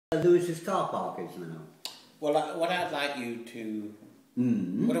Lewis's car park is now. Well, what I'd like you to...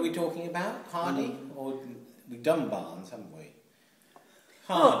 What are we talking about? Hardy? Or we've done Barnes, haven't we?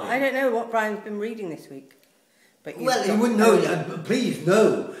 Hardy. Well, I don't know what Brian's been reading this week. But well, you wouldn't know. Please,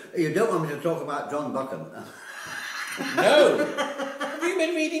 no. You don't want me to talk about John Buchan. No. Have you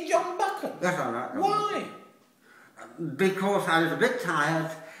been reading John Buchan? That's all right. Why? Because I was a bit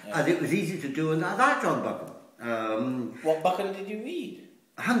tired, and it was easy to do, and I like John Buchan. What Buchan did you read?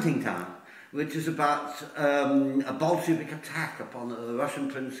 Huntingtown, which is about a Bolshevik attack upon a Russian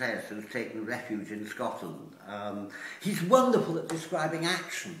princess who's taken refuge in Scotland. He's wonderful at describing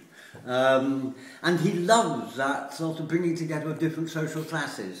action, and he loves that sort of bringing together of different social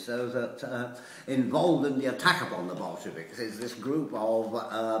classes, so that involved in the attack upon the Bolsheviks is this group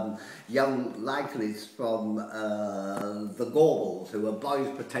of young likens from the Gorbals, who are boys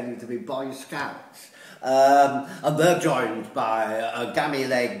pretending to be Boy Scouts. And they're joined by a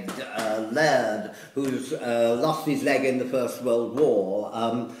gammy-legged laird who's lost his leg in the First World War,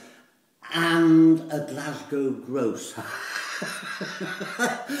 and a Glasgow grocer.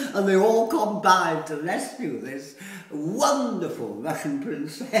 And they all combine to rescue this wonderful Russian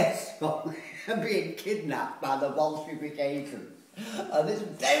princess from being kidnapped by the Bolshevik agents. And it's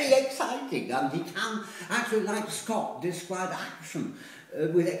very exciting, and he can actually, like Scott, describe action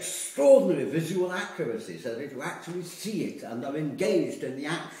with extraordinary visual accuracy, so that you actually see it and are engaged in the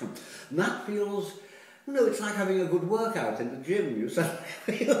action. And that feels, you know, it's like having a good workout in the gym. You suddenly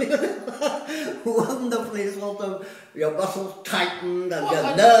feel wonderfully sort of, your muscles tightened and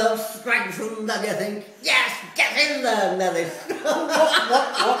your nerves strengthened, and you think, yes, get in there, Nellist.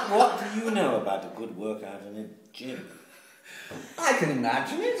 What do you know about a good workout in a gym? I can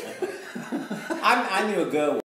imagine it. I knew a girl